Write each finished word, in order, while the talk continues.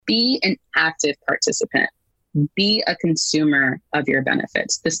be an active participant. Be a consumer of your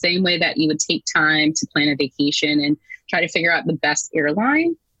benefits. The same way that you would take time to plan a vacation and try to figure out the best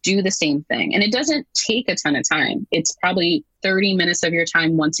airline, do the same thing. And it doesn't take a ton of time. It's probably 30 minutes of your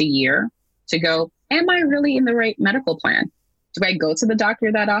time once a year to go, am I really in the right medical plan? Do I go to the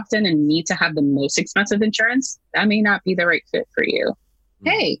doctor that often and need to have the most expensive insurance? That may not be the right fit for you.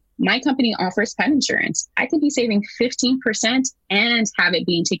 Hey, my company offers pet insurance. I could be saving 15% and have it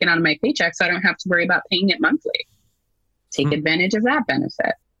being taken out of my paycheck so I don't have to worry about paying it monthly. Take advantage of that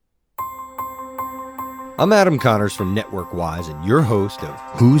benefit. I'm Adam Connors from NetworkWise and your host of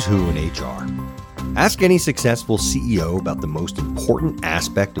Who's Who in HR. Ask any successful CEO about the most important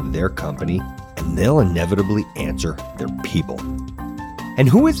aspect of their company, and they'll inevitably answer their people. And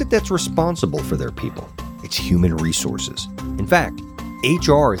who is it that's responsible for their people? It's human resources. In fact,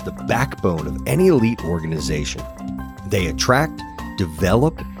 HR is the backbone of any elite organization. They attract,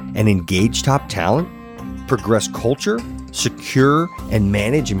 develop, and engage top talent, progress culture, secure and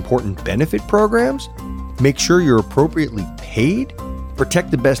manage important benefit programs, make sure you're appropriately paid, protect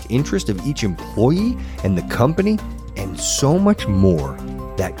the best interest of each employee and the company, and so much more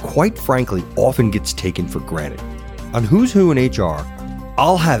that, quite frankly, often gets taken for granted. On Who's Who in HR,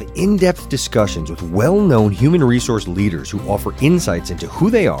 I'll have in-depth discussions with well-known human resource leaders who offer insights into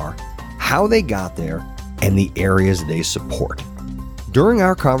who they are, how they got there, and the areas they support. During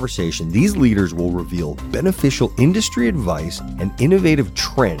our conversation, these leaders will reveal beneficial industry advice and innovative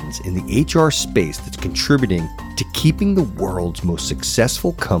trends in the HR space that's contributing to keeping the world's most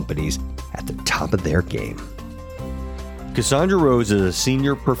successful companies at the top of their game. Cassandra Rose is a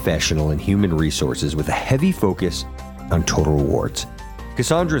senior professional in human resources with a heavy focus on total rewards.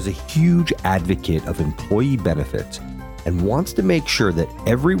 Cassandra is a huge advocate of employee benefits and wants to make sure that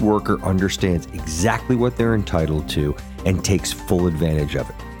every worker understands exactly what they're entitled to and takes full advantage of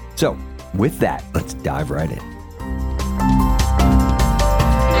it. So, with that, let's dive right in.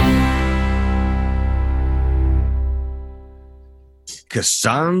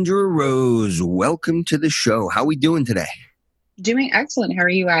 Cassandra Rose, welcome to the show. How are we doing today? Doing excellent. How are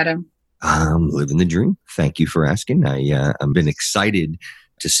you, Adam? I'm living the dream. Thank you for asking. I've been excited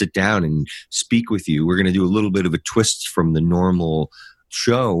to sit down and speak with you. We're going to do a little bit of a twist from the normal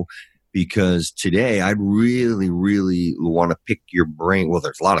show, because today I'd really, really want to pick your brain. Well,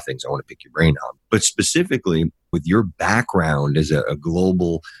 there's a lot of things I want to pick your brain on, but specifically with your background as a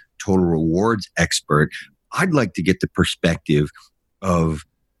global total rewards expert, I'd like to get the perspective of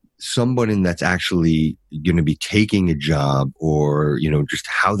someone that's actually going to be taking a job, or, just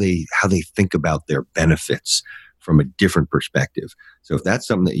how they think about their benefits from a different perspective. So if that's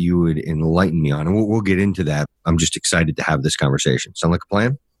something that you would enlighten me on, and we'll get into that. I'm just excited to have this conversation. Sound like a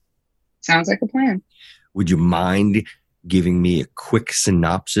plan? Sounds like a plan. Would you mind giving me a quick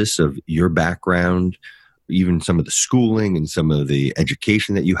synopsis of your background, even some of the schooling and some of the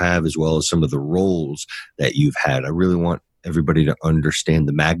education that you have, as well as some of the roles that you've had? I really want everybody to understand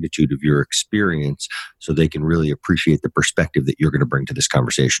the magnitude of your experience so they can really appreciate the perspective that you're going to bring to this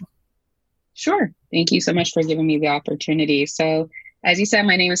conversation. Sure. Thank you so much for giving me the opportunity. So, as you said,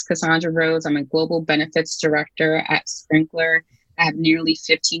 my name is Cassandra Rose. I'm a global benefits director at Sprinklr. I have nearly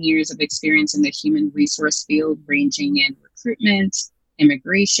 15 years of experience in the human resource field, ranging in recruitment,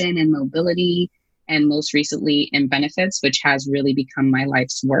 immigration, and mobility, and most recently in benefits, which has really become my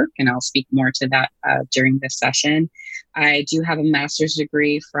life's work. And I'll speak more to that during this session. I do have a master's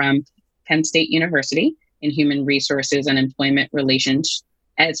degree from Penn State University in human resources and employment relations,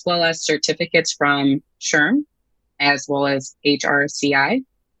 as well as certificates from SHRM, as well as HRCI,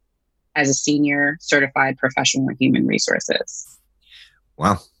 as a senior certified professional in human resources.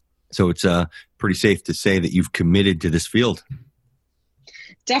 Wow. So it's pretty safe to say that you've committed to this field.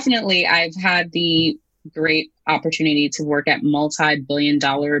 Definitely. I've had the great opportunity to work at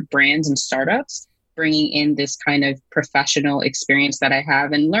multi-billion-dollar brands and startups, bringing in this kind of professional experience that I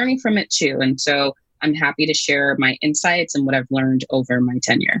have and learning from it too. And so I'm happy to share my insights and what I've learned over my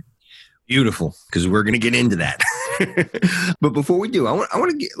tenure. Beautiful, because we're going to get into that. But before we do, I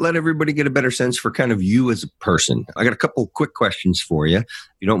want to let everybody get a better sense for kind of you as a person. I got a couple quick questions for you. If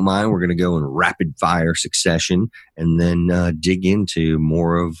you don't mind, we're going to go in rapid fire succession and then dig into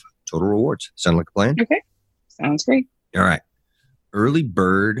more of total rewards. Sound like a plan? Okay. Sounds great. All right. Early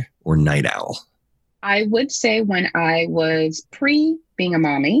bird or night owl? I would say when I was being a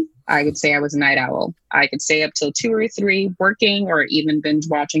mommy, I would say I was a night owl. I could stay up till 2 or 3 working or even binge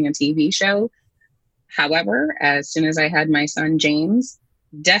watching a TV show. However, as soon as I had my son, James,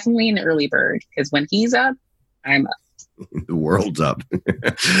 definitely an early bird, because when he's up, I'm up. The world's up.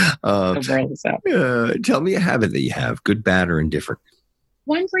 The world is up. Tell me a habit that you have, good, bad, or indifferent.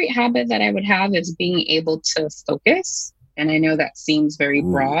 One great habit that I would have is being able to focus. And I know that seems very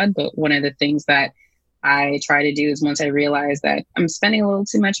Ooh. broad, but one of the things that I try to do is once I realize that I'm spending a little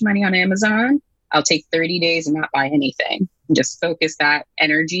too much money on Amazon, I'll take 30 days and not buy anything and just focus that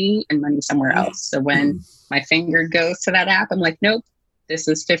energy and money somewhere else. So when my finger goes to that app, I'm like, nope, this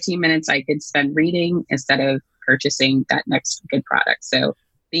is 15 minutes I could spend reading instead of purchasing that next good product. So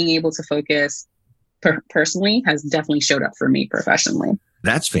being able to focus personally has definitely showed up for me professionally.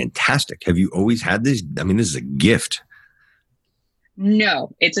 That's fantastic. Have you always had this? I mean, this is a gift. No,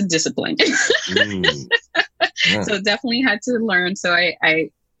 it's a discipline. Yeah. So definitely had to learn. So I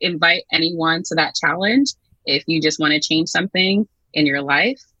invite anyone to that challenge. If you just want to change something in your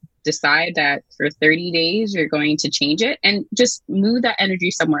life, decide that for 30 days, you're going to change it and just move that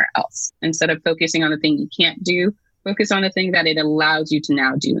energy somewhere else. Instead of focusing on the thing you can't do, focus on the thing that it allows you to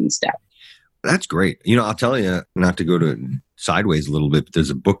now do instead. That's great. I'll tell you, not to go to sideways a little bit, but there's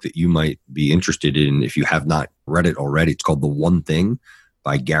a book that you might be interested in if you have not read it already. It's called The One Thing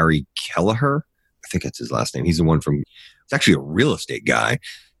by Gary Kelleher. I think that's his last name. He's the one it's actually a real estate guy,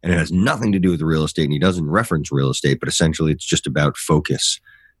 and it has nothing to do with real estate, and he doesn't reference real estate, but essentially it's just about focus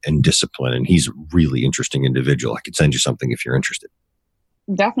and discipline, and he's a really interesting individual. I could send you something if you're interested.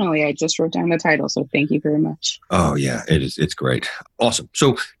 Definitely. I just wrote down the title, so thank you very much. Oh, yeah, it is. It's great. Awesome.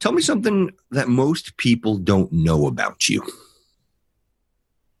 So tell me something that most people don't know about you.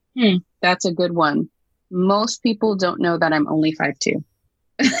 That's a good one. Most people don't know that I'm only 5'2".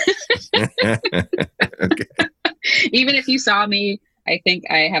 Okay. Even if you saw me, I think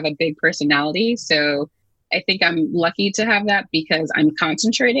I have a big personality. So I think I'm lucky to have that because I'm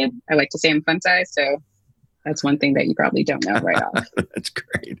concentrated. I like to say I'm fun size. So that's one thing that you probably don't know right off. That's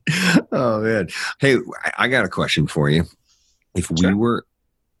great. Oh, man. Hey, I got a question for you. If we were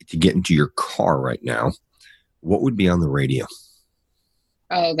to get into your car right now, what would be on the radio?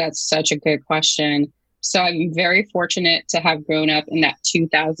 Oh, that's such a good question. So I'm very fortunate to have grown up in that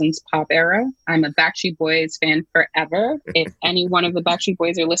 2000s pop era. I'm a Backstreet Boys fan forever. If any one of the Backstreet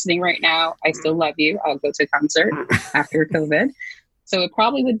Boys are listening right now, I still love you. I'll go to a concert after COVID. So it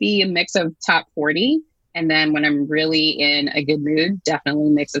probably would be a mix of top 40. And then when I'm really in a good mood, definitely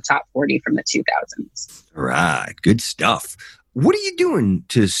mix of top 40 from the 2000s. Right. Good stuff. What are you doing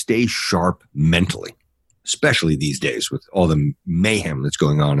to stay sharp mentally, especially these days with all the mayhem that's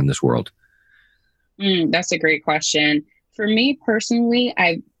going on in this world? That's a great question. For me personally,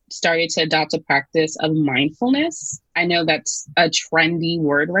 I've started to adopt a practice of mindfulness. I know that's a trendy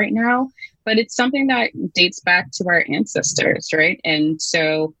word right now, but it's something that dates back to our ancestors, right? And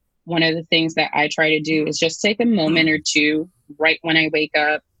so one of the things that I try to do is just take a moment or two right when I wake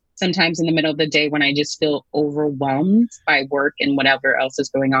up, sometimes in the middle of the day when I just feel overwhelmed by work and whatever else is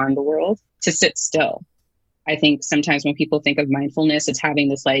going on in the world, to sit still. I think sometimes when people think of mindfulness, it's having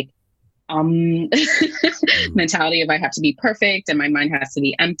this mentality of I have to be perfect and my mind has to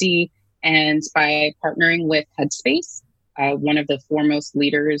be empty. And by partnering with Headspace, one of the foremost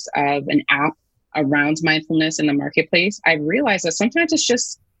leaders of an app around mindfulness in the marketplace, I realized that sometimes it's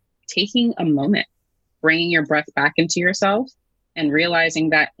just taking a moment, bringing your breath back into yourself and realizing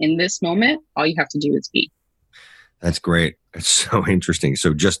that in this moment, all you have to do is be. That's great. It's so interesting.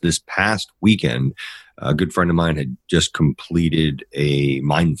 So just this past weekend, a good friend of mine had just completed a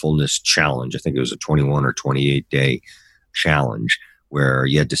mindfulness challenge. I think it was a 21 or 28 day challenge where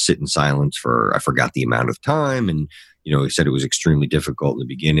you had to sit in silence for, I forgot the amount of time. And, he said it was extremely difficult in the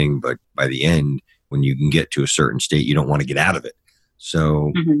beginning, but by the end, when you can get to a certain state, you don't want to get out of it.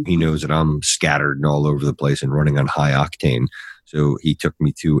 So he knows that I'm scattered and all over the place and running on high octane. So he took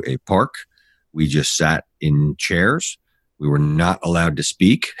me to a park. We just sat in chairs. We were not allowed to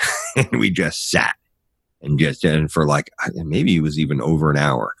speak. And we just sat and for maybe it was even over an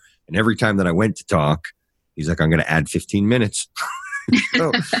hour. And every time that I went to talk, he's like, I'm going to add 15 minutes.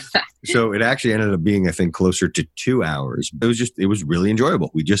 So it actually ended up being, I think, closer to 2 hours. It was really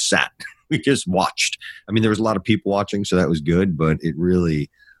enjoyable. We just sat. We just watched. I mean, there was a lot of people watching, so that was good, but it really,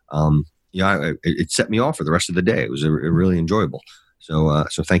 it set me off for the rest of the day. It was really enjoyable. So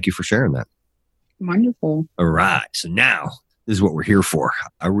thank you for sharing that. Wonderful. All right. So now this is what we're here for.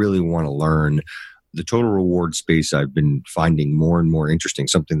 I really want to learn the total reward space. I've been finding more and more interesting,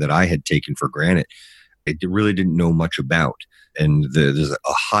 something that I had taken for granted. I really didn't know much about. And there's a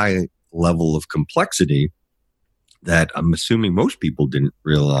high level of complexity that I'm assuming most people didn't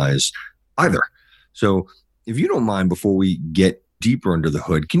realize either. So if you don't mind, before we get deeper under the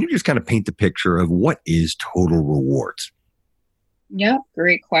hood, can you just kind of paint the picture of what is total rewards? Yeah,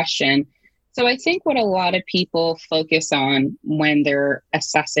 great question. So I think what a lot of people focus on when they're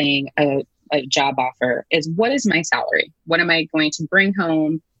assessing a a job offer is, what is my salary? What am I going to bring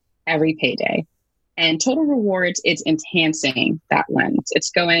home every payday? And total rewards, it's enhancing that lens.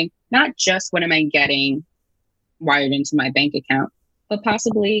 It's going, not just what am I getting wired into my bank account, but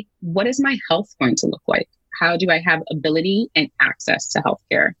possibly what is my health going to look like? How do I have ability and access to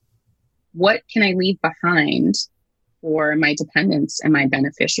healthcare? What can I leave behind for my dependents and my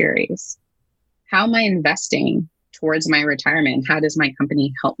beneficiaries? How am I investing towards my retirement? How does my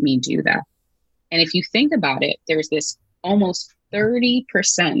company help me do that? And if you think about it, there's this almost 30%,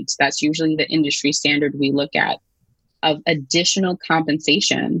 that's usually the industry standard we look at, of additional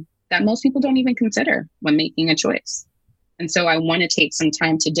compensation that most people don't even consider when making a choice. And so I want to take some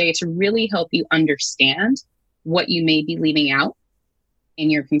time today to really help you understand what you may be leaving out in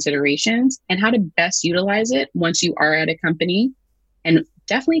your considerations and how to best utilize it once you are at a company. And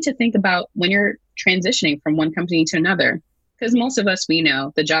definitely to think about when you're transitioning from one company to another, because most of us, we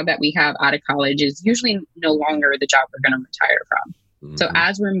know the job that we have out of college is usually no longer the job we're going to retire from. Mm-hmm. So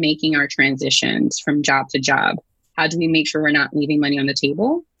as we're making our transitions from job to job, how do we make sure we're not leaving money on the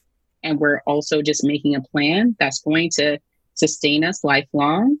table? And we're also just making a plan that's going to sustain us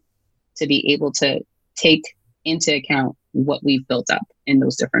lifelong, to be able to take into account what we've built up in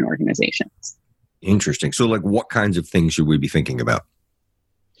those different organizations. Interesting. So like, what kinds of things should we be thinking about?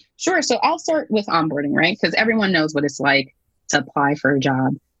 Sure. So I'll start with onboarding, right? Because everyone knows what it's like to apply for a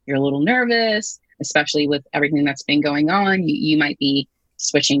job. You're a little nervous, especially with everything that's been going on. You might be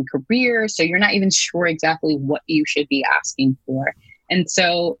switching careers, so you're not even sure exactly what you should be asking for. And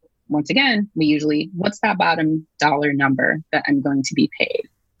so once again, we usually, what's that bottom dollar number that I'm going to be paid?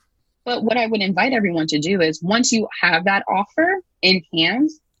 But what I would invite everyone to do is, once you have that offer in hand,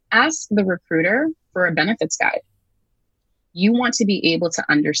 ask the recruiter for a benefits guide. You want to be able to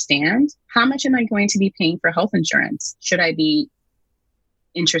understand, how much am I going to be paying for health insurance? Should I be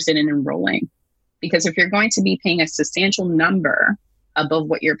interested in enrolling? Because if you're going to be paying a substantial number above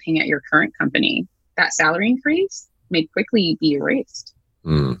what you're paying at your current company, that salary increase may quickly be erased.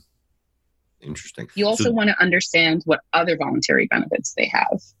 Interesting. You also want to understand what other voluntary benefits they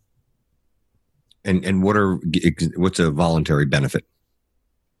have. And what's a voluntary benefit?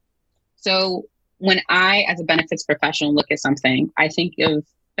 So when I, as a benefits professional, look at something, I think of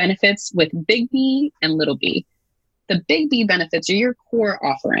benefits with big B and little b. The big B benefits are your core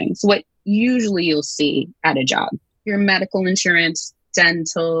offerings, what usually you'll see at a job: your medical insurance,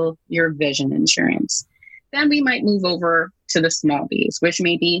 dental, your vision insurance. Then we might move over to the small B's, which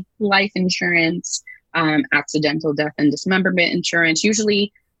may be life insurance, accidental death and dismemberment insurance.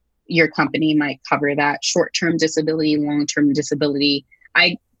 Usually your company might cover that. Short-term disability, long-term disability.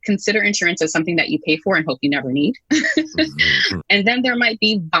 I consider insurance as something that you pay for and hope you never need. And then there might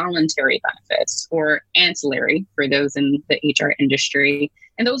be voluntary benefits, or ancillary for those in the HR industry.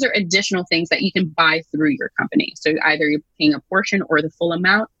 And those are additional things that you can buy through your company. So either you're paying a portion or the full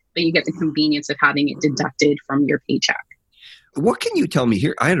amount, but you get the convenience of having it deducted from your paycheck. What can you tell me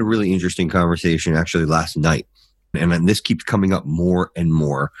here? I had a really interesting conversation actually last night, and this keeps coming up more and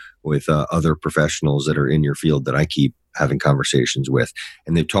more with other professionals that are in your field that I keep having conversations with,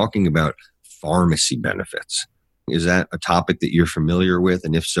 and they're talking about pharmacy benefits. Is that a topic that you're familiar with?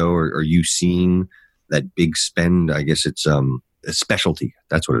 And if so, are you seeing that big spend? I guess it's a specialty.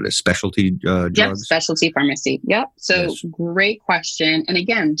 That's what it is. Specialty drugs? Yep, specialty pharmacy. Yep. So Yes. Great question. And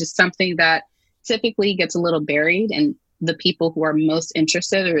again, just something that typically gets a little buried, and the people who are most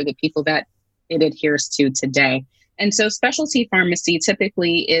interested are the people that it adheres to today. And so specialty pharmacy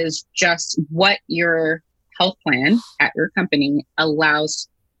typically is just what your health plan at your company allows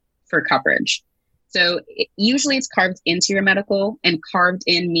for coverage. So usually it's carved into your medical, and carved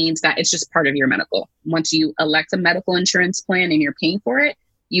in means that it's just part of your medical. Once you elect a medical insurance plan and you're paying for it,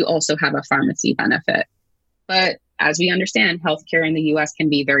 you also have a pharmacy benefit. But as we understand, healthcare in the US can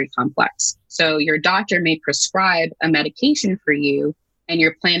be very complex. So your doctor may prescribe a medication for you, and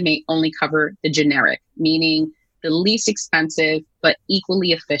your plan may only cover the generic, meaning the least expensive but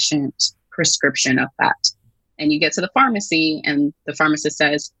equally efficient prescription of that. And you get to the pharmacy and the pharmacist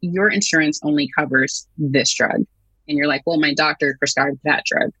says, your insurance only covers this drug. And you're like, well, my doctor prescribed that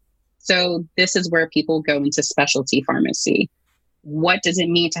drug. So this is where people go into specialty pharmacy. What does it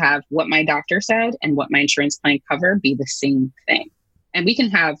mean to have what my doctor said and what my insurance plan cover be the same thing? And we can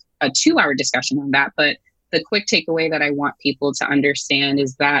have a 2-hour discussion on that. But the quick takeaway that I want people to understand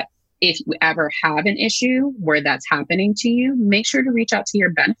is that if you ever have an issue where that's happening to you, make sure to reach out to your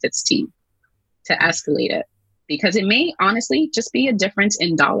benefits team to escalate it. Because it may honestly just be a difference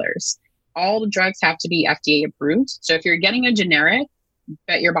in dollars. All the drugs have to be FDA approved. So if you're getting a generic,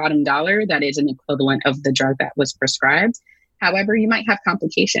 bet your bottom dollar that is an equivalent of the drug that was prescribed. However, you might have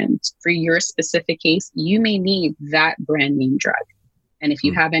complications. For your specific case, you may need that brand name drug. And if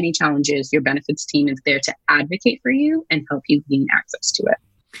you have any challenges, your benefits team is there to advocate for you and help you gain access to it.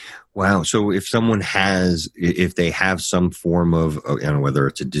 Wow. So if they have some form of, whether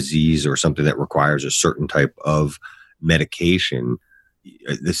it's a disease or something that requires a certain type of medication,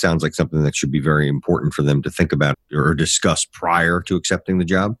 this sounds like something that should be very important for them to think about or discuss prior to accepting the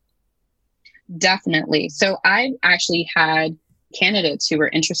job. Definitely. So I've actually had candidates who were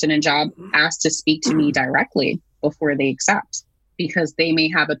interested in a job asked to speak to me directly before they accept, because they may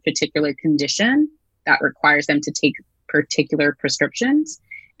have a particular condition that requires them to take particular prescriptions.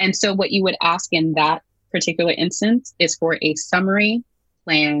 And so what you would ask in that particular instance is for a summary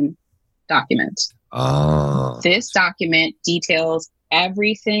plan document. This document details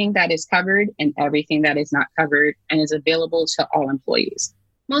everything that is covered and everything that is not covered and is available to all employees.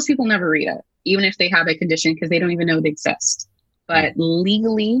 Most people never read it, even if they have a condition, because they don't even know it exists. But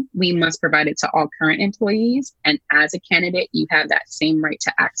legally, we must provide it to all current employees. And as a candidate, you have that same right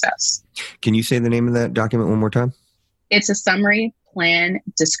to access. Can you say the name of that document one more time? It's a summary plan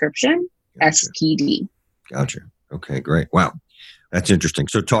description, Gotcha. SPD. Gotcha. Okay, great. Wow. That's interesting.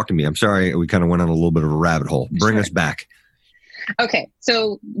 So talk to me. I'm sorry, we kind of went on a little bit of a rabbit hole. Bring us back. Okay,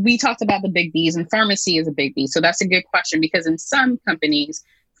 so we talked about the big Bs, and pharmacy is a big B. So that's a good question, because in some companies,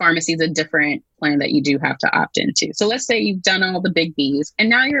 pharmacy is a different plan that you do have to opt into. So let's say you've done all the big Bs and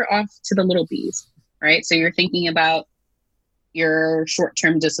now you're off to the little Bs, right? So you're thinking about your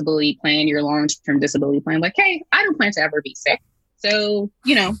short-term disability plan, your long-term disability plan, like, hey, I don't plan to ever be sick. So,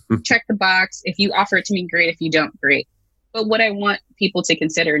 check the box. If you offer it to me, great. If you don't, great. But what I want people to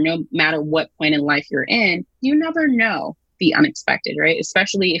consider, no matter what point in life you're in, you never know the unexpected, right?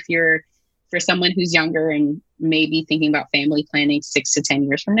 Especially if you're for someone who's younger and maybe thinking about family planning 6 to 10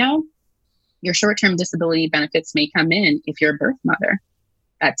 years from now, your short-term disability benefits may come in if you're a birth mother.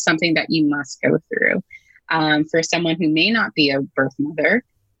 That's something that you must go through. For someone who may not be a birth mother,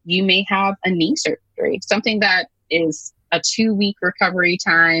 you may have a knee surgery, something that is a 2-week recovery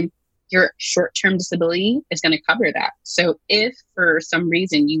time. Your short-term disability is going to cover that. So if for some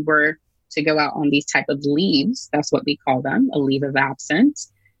reason you were to go out on these type of leaves, that's what we call them, a leave of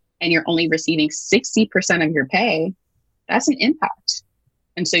absence, and you're only receiving 60% of your pay, that's an impact.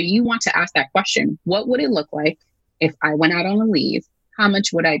 And so you want to ask that question, what would it look like if I went out on a leave? How much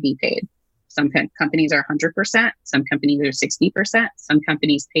would I be paid? Some companies are 100%, some companies are 60%, some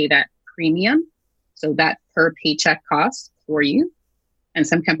companies pay that premium, so that per paycheck cost for you. And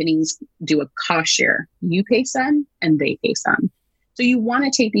some companies do a cost share. You pay some and they pay some. So you want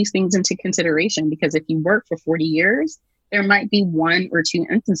to take these things into consideration, because if you work for 40 years, there might be 1 or 2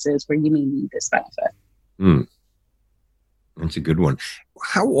 instances where you may need this benefit. That's a good one.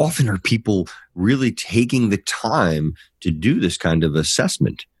 How often are people really taking the time to do this kind of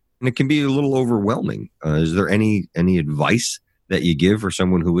assessment? And it can be a little overwhelming. Is there any advice that you give for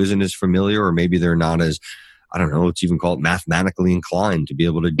someone who isn't as familiar, or maybe they're not as, I don't know, let's even call it mathematically inclined to be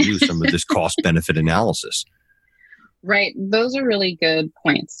able to do some of this cost-benefit analysis? Right. Those are really good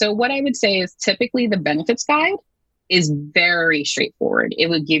points. So what I would say is typically the benefits guide is very straightforward. It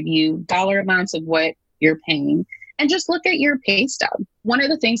would give you dollar amounts of what you're paying and just look at your pay stub. One of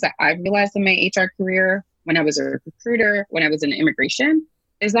the things that I've realized in my HR career, when I was a recruiter, when I was in immigration,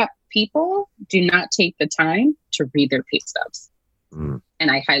 is that people do not take the time to read their pay stubs. And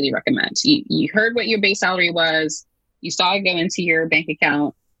I highly recommend. You heard what your base salary was, you saw it go into your bank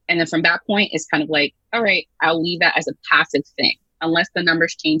account, and then from that point, it's kind of like, all right, I'll leave that as a passive thing. Unless the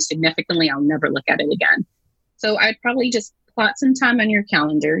numbers change significantly, I'll never look at it again. So I'd probably just plot some time on your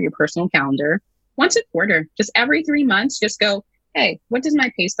calendar, your personal calendar, once a quarter, just every 3 months, just go, hey, what does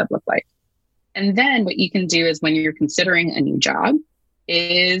my pay stub look like? And then what you can do is when you're considering a new job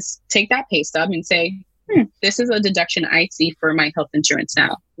is take that pay stub and say, this is a deduction I see for my health insurance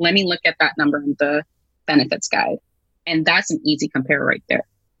now. Let me look at that number in the benefits guide. And that's an easy compare right there.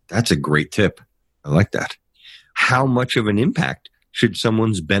 That's a great tip. I like that. How much of an impact should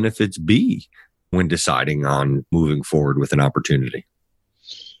someone's benefits be when deciding on moving forward with an opportunity?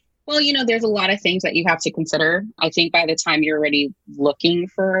 Well, there's a lot of things that you have to consider. I think by the time you're already looking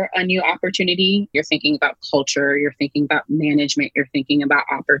for a new opportunity, you're thinking about culture, you're thinking about management, you're thinking about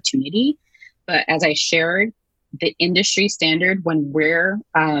opportunity. But as I shared, the industry standard when we're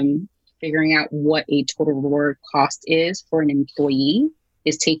figuring out what a total reward cost is for an employee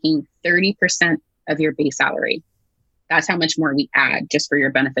is taking 30% of your base salary. That's how much more we add just for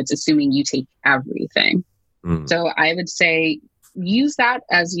your benefits, assuming you take everything. So I would say use that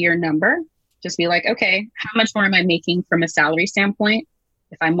as your number. Just be like, okay, how much more am I making from a salary standpoint?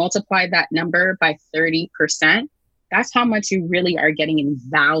 If I multiply that number by 30%, That's how much you really are getting in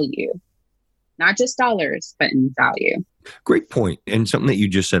value, not just dollars, but in value. Great point. And something that you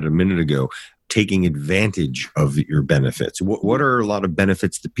just said a minute ago, taking advantage of your benefits. What are a lot of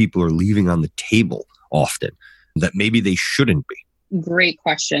benefits that people are leaving on the table often that maybe they shouldn't be? Great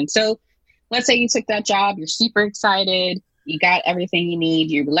question. So let's say you took that job, you're super excited, you got everything you need,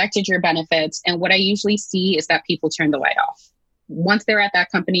 you elected your benefits. And what I usually see is that people turn the light off. Once they're at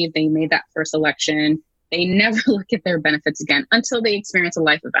that company, if they made that first election, they never look at their benefits again until they experience a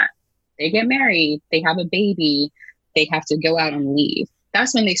life event. They get married, they have a baby, they have to go out on leave.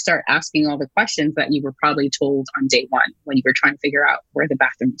 That's when they start asking all the questions that you were probably told on day one when you were trying to figure out where the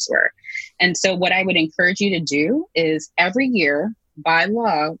bathrooms were. And so what I would encourage you to do is every year, by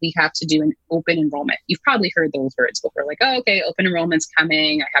law, we have to do an open enrollment. You've probably heard those words before, like, oh, okay, open enrollment's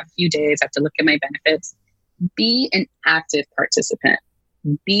coming. I have a few days. I have to look at my benefits. Be an active participant.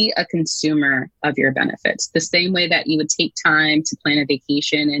 Be a consumer of your benefits. The same way that you would take time to plan a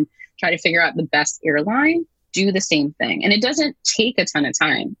vacation and try to figure out the best airline, do the same thing. And it doesn't take a ton of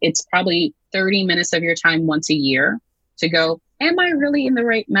time. It's probably 30 minutes of your time once a year to go, am I really in the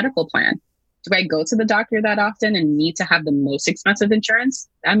right medical plan? Do I go to the doctor that often and need to have the most expensive insurance?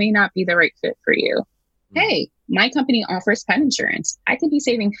 That may not be the right fit for you. Hey, my company offers pet insurance. I could be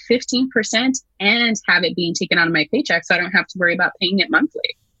saving 15% and have it being taken out of my paycheck so I don't have to worry about paying it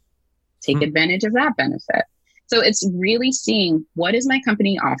monthly. Take advantage of that benefit. So it's really seeing what is my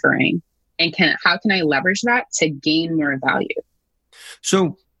company offering and how can I leverage that to gain more value?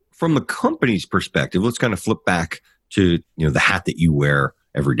 So from the company's perspective, let's kind of flip back to, the hat that you wear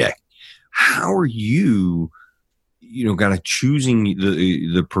every day. How are you, kind of choosing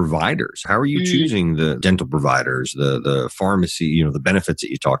the providers? How are you choosing the dental providers, the pharmacy, the benefits that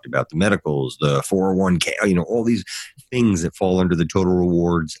you talked about, the medicals, the 401k, all these things that fall under the Total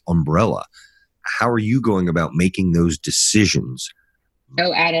Rewards umbrella? How are you going about making those decisions?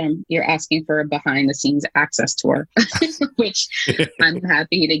 Oh, Adam, you're asking for a behind the scenes access tour, which I'm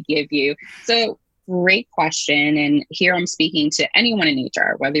happy to give you. So great question. And here I'm speaking to anyone in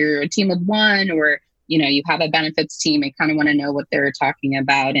HR, whether you're a team of one or, you have a benefits team and kind of want to know what they're talking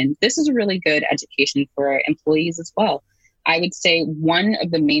about. And this is a really good education for employees as well. I would say one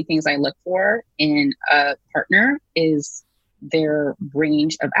of the main things I look for in a partner is their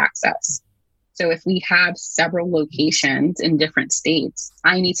range of access. So if we have several locations in different states,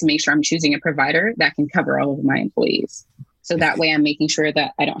 I need to make sure I'm choosing a provider that can cover all of my employees. So that way I'm making sure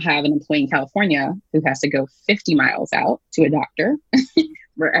that I don't have an employee in California who has to go 50 miles out to a doctor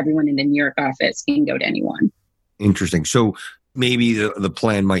where everyone in the New York office can go to anyone. Interesting. So maybe the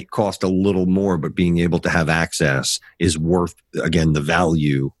plan might cost a little more, but being able to have access is worth, again, the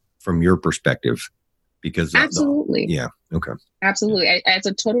value from your perspective. Because absolutely. Yeah. Okay. Absolutely. As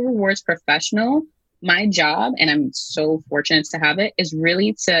a Total Rewards professional, my job, and I'm so fortunate to have it, is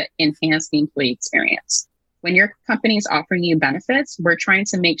really to enhance the employee experience. When your company is offering you benefits, we're trying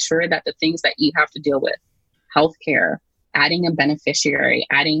to make sure that the things that you have to deal with, healthcare, adding a beneficiary,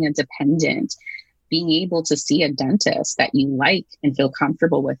 adding a dependent, being able to see a dentist that you like and feel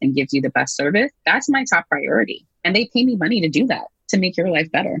comfortable with and gives you the best service, that's my top priority. And they pay me money to do that, to make your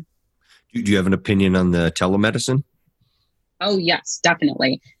life better. Do you have an opinion on the telemedicine? Oh, yes,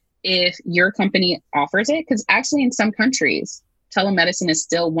 definitely. If your company offers it, because actually in some countries, telemedicine is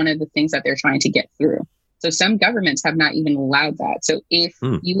still one of the things that they're trying to get through. So some governments have not even allowed that. So if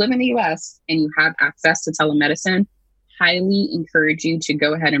you live in the US and you have access to telemedicine, highly encourage you to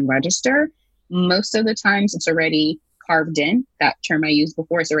go ahead and register. Most of the times it's already carved in. That term I used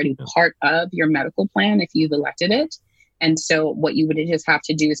before is already part of your medical plan if you've elected it. And so what you would just have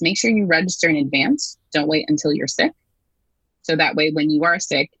to do is make sure you register in advance. Don't wait until you're sick. So that way, when you are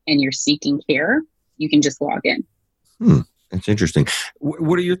sick and you're seeking care, you can just log in. That's interesting.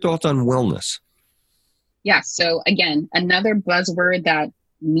 What are your thoughts on wellness? Yeah. So again, another buzzword that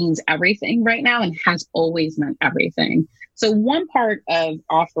means everything right now and has always meant everything. So one part of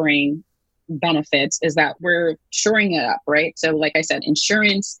offering benefits is that we're shoring it up, right? So like I said,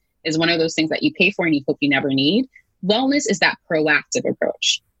 insurance is one of those things that you pay for and you hope you never need. Wellness is that proactive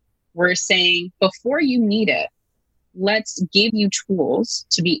approach. We're saying before you need it, let's give you tools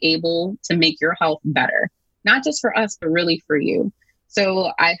to be able to make your health better, not just for us, but really for you.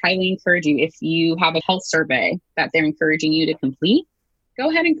 So I highly encourage you, if you have a health survey that they're encouraging you to complete, go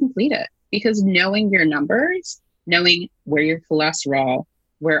ahead and complete it, because knowing your numbers, knowing where your cholesterol,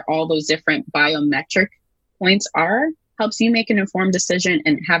 where all those different biometric points are, helps you make an informed decision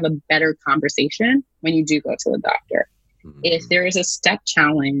and have a better conversation when you do go to the doctor. If there is a step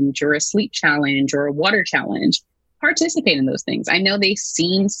challenge or a sleep challenge or a water challenge, participate in those things. I know they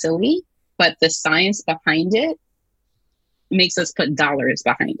seem silly, but the science behind it makes us put dollars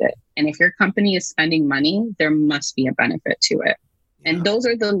behind it. And if your company is spending money, there must be a benefit to it. Yeah. And those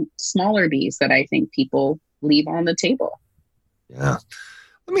are the smaller B's that I think people leave on the table. Yeah.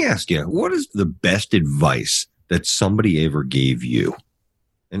 Let me ask you, what is the best advice that somebody ever gave you?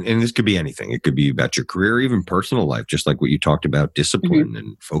 And this could be anything. It could be about your career, even personal life, just like what you talked about, discipline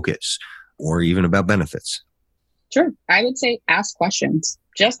and focus, or even about benefits. Sure. I would say ask questions.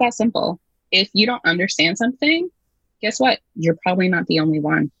 Just that simple. If you don't understand something, guess what? You're probably not the only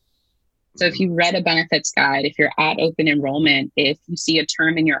one. So if you read a benefits guide, if you're at open enrollment, if you see a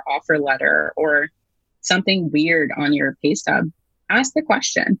term in your offer letter or something weird on your pay stub, ask the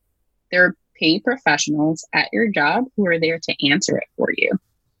question. There are paid professionals at your job who are there to answer it for you.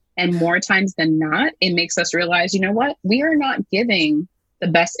 And more times than not, it makes us realize, you know what? We are not giving the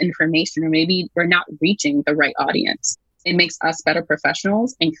best information, or maybe we're not reaching the right audience. It makes us better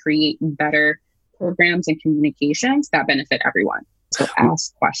professionals and create better programs and communications that benefit everyone. So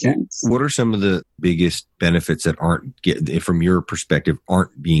ask questions. What are some of the biggest benefits that from your perspective,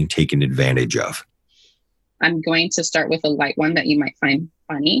 aren't being taken advantage of? I'm going to start with a light one that you might find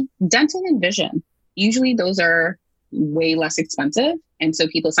funny. Dental and vision. Usually those are way less expensive. And so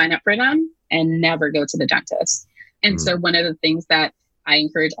people sign up for them and never go to the dentist. And so one of the things that I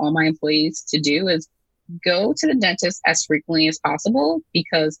encourage all my employees to do is go to the dentist as frequently as possible,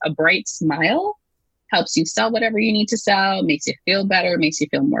 because a bright smile helps you sell whatever you need to sell, makes you feel better, makes you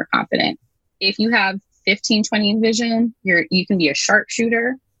feel more confident. If you have 15/20 vision, you can be a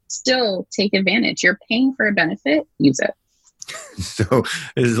sharpshooter, still take advantage. You're paying for a benefit, use it. So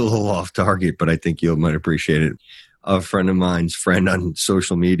this is a little off target, but I think you might appreciate it. A friend of mine's friend on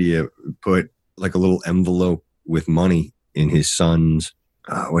social media put like a little envelope with money in his son's,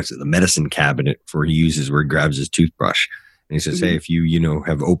 the medicine cabinet where he grabs his toothbrush. And he says, hey, if you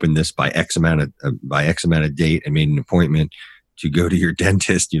have opened this by X amount of date and made an appointment to go to your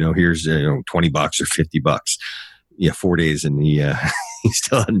dentist, here's $20 or $50. Yeah, 4 days, and he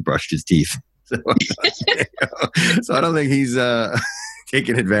still hadn't brushed his teeth. So I don't think he's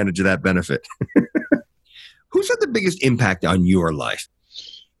taking advantage of that benefit. Who's had the biggest impact on your life?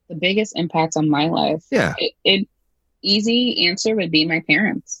 The biggest impact on my life? Yeah. Easy answer would be my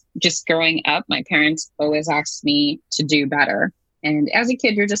parents. Just growing up, my parents always asked me to do better. And as a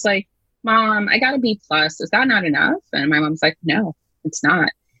kid, you're just like, Mom, I got a B+. Is that not enough? And my mom's like, no, it's not.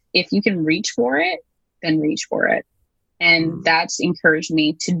 If you can reach for it, then reach for it. And that's encouraged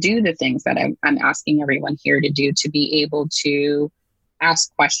me to do the things that I'm asking everyone here to do, to be able to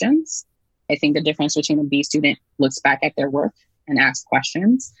ask questions. I think the difference between a B student looks back at their work and asks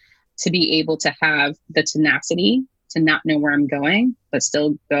questions, to be able to have the tenacity to not know where I'm going, but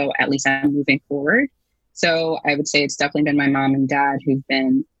still go, at least I'm moving forward. So I would say it's definitely been my mom and dad who've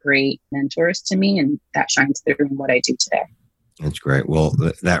been great mentors to me, and that shines through in what I do today. That's great. Well,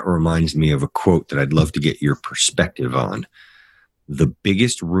 that reminds me of a quote that I'd love to get your perspective on. The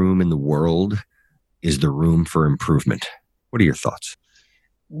biggest room in the world is the room for improvement. What are your thoughts?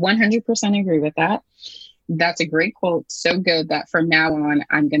 100% agree with that. That's a great quote. So good that from now on,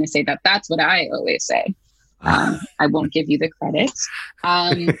 I'm going to say that that's what I always say. I won't give you the credit.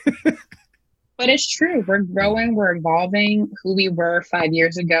 But it's true. We're growing, we're evolving. Who we were 5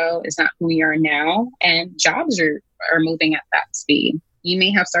 years ago is not who we are now. And jobs are moving at that speed. You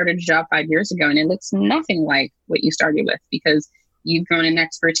may have started a job 5 years ago and it looks nothing like what you started with, because you've grown in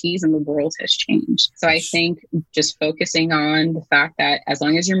expertise and the world has changed. So I think just focusing on the fact that as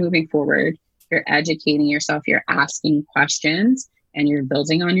long as you're moving forward, you're educating yourself, you're asking questions, and you're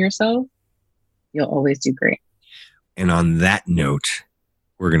building on yourself, you'll always do great. And on that note,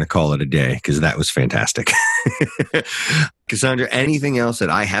 we're going to call it a day, because that was fantastic. Cassandra, anything else that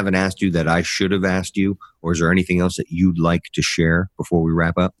I haven't asked you that I should have asked you? Or is there anything else that you'd like to share before we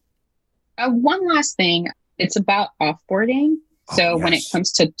wrap up? One last thing. It's about offboarding. So when it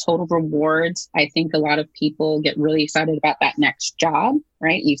comes to total rewards, I think a lot of people get really excited about that next job,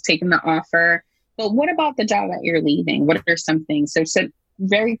 right? You've taken the offer, but what about the job that you're leaving? What are some things? So some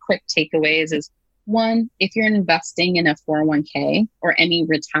very quick takeaways is, one, if you're investing in a 401k or any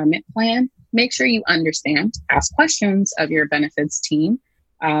retirement plan, make sure you understand, ask questions of your benefits team.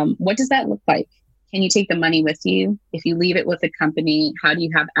 What does that look like? Can you take the money with you? If you leave it with a company, how do you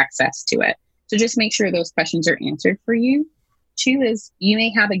have access to it? So just make sure those questions are answered for you. Two is, you may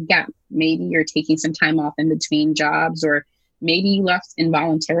have a gap. Maybe you're taking some time off in between jobs, or maybe you left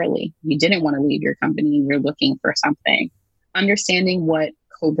involuntarily. You didn't want to leave your company and you're looking for something. Understanding what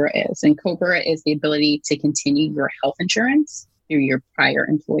COBRA is. And COBRA is the ability to continue your health insurance through your prior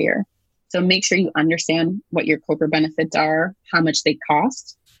employer. So make sure you understand what your COBRA benefits are, how much they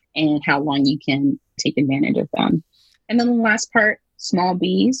cost, and how long you can take advantage of them. And then the last part, small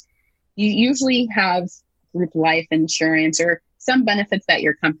Bs, you usually have group life insurance or some benefits that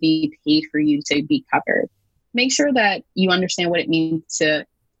your company paid for you to be covered. Make sure that you understand what it means to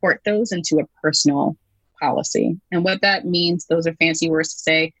port those into a personal policy. And what that means, those are fancy words to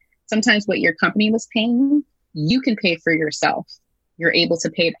say. Sometimes what your company was paying, you can pay for yourself. You're able to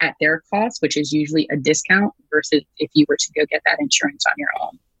pay it at their cost, which is usually a discount versus if you were to go get that insurance on your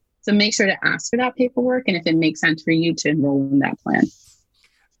own. So make sure to ask for that paperwork, and if it makes sense for you, to enroll in that plan.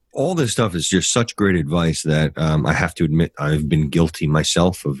 All this stuff is just such great advice that I have to admit I've been guilty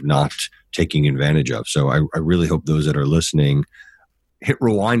myself of not taking advantage of. So I really hope those that are listening hit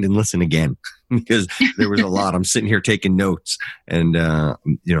rewind and listen again, because there was a lot. I'm sitting here taking notes, and I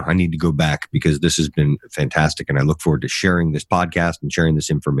need to go back because this has been fantastic, and I look forward to sharing this podcast and sharing this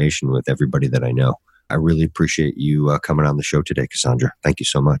information with everybody that I know. I really appreciate you coming on the show today, Cassandra. Thank you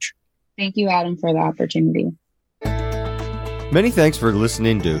so much. Thank you, Adam, for the opportunity. Many thanks for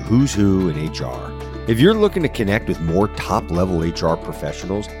listening to Who's Who in HR. If you're looking to connect with more top-level HR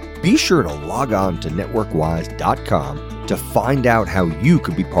professionals, be sure to log on to networkwise.com to find out how you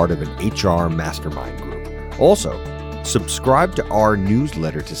could be part of an HR mastermind group. Also, subscribe to our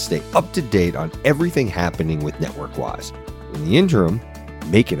newsletter to stay up to date on everything happening with NetworkWise. In the interim,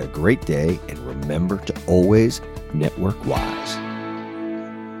 make it a great day, and remember to always network wise.